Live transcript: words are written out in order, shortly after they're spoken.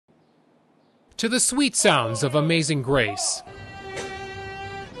to the sweet sounds of Amazing Grace.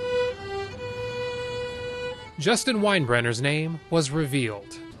 Justin Winebrenner's name was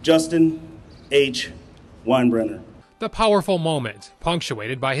revealed. Justin H. Winebrenner. The powerful moment,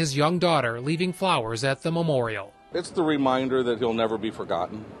 punctuated by his young daughter leaving flowers at the memorial. It's the reminder that he'll never be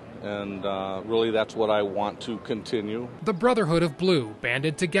forgotten, and really that's what I want to continue. The Brotherhood of Blue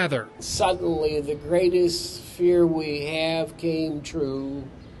banded together. Suddenly, the greatest fear we have came true.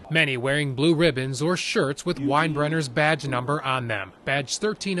 Many wearing blue ribbons or shirts with Winebrenner's badge number on them, badge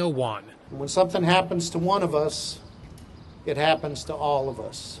 1301. When something happens to one of us, it happens to all of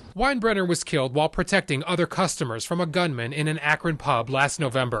us. Winebrenner was killed while protecting other customers from a gunman in an Akron pub last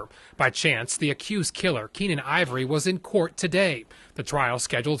November. By chance, the accused killer, Keenan Ivory, was in court today. The trial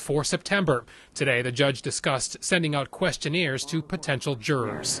scheduled for September. Today, the judge discussed sending out questionnaires to potential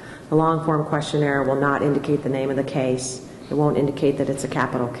jurors. The long-form questionnaire will not indicate the name of the case. It won't indicate that it's a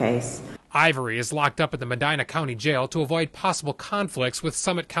capital case. Ivory is locked up at the Medina County Jail to avoid possible conflicts with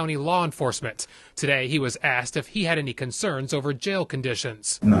Summit County law enforcement. Today, he was asked if he had any concerns over jail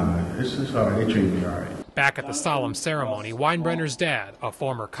conditions. No, this is all right. They treat me all right. Back at the solemn ceremony, Winebrenner's dad, a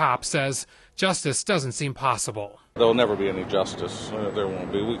former cop, says justice doesn't seem possible. There'll never be any justice. There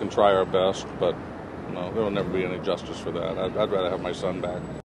won't be. We can try our best, but no, there will never be any justice for that. I'd rather have my son back.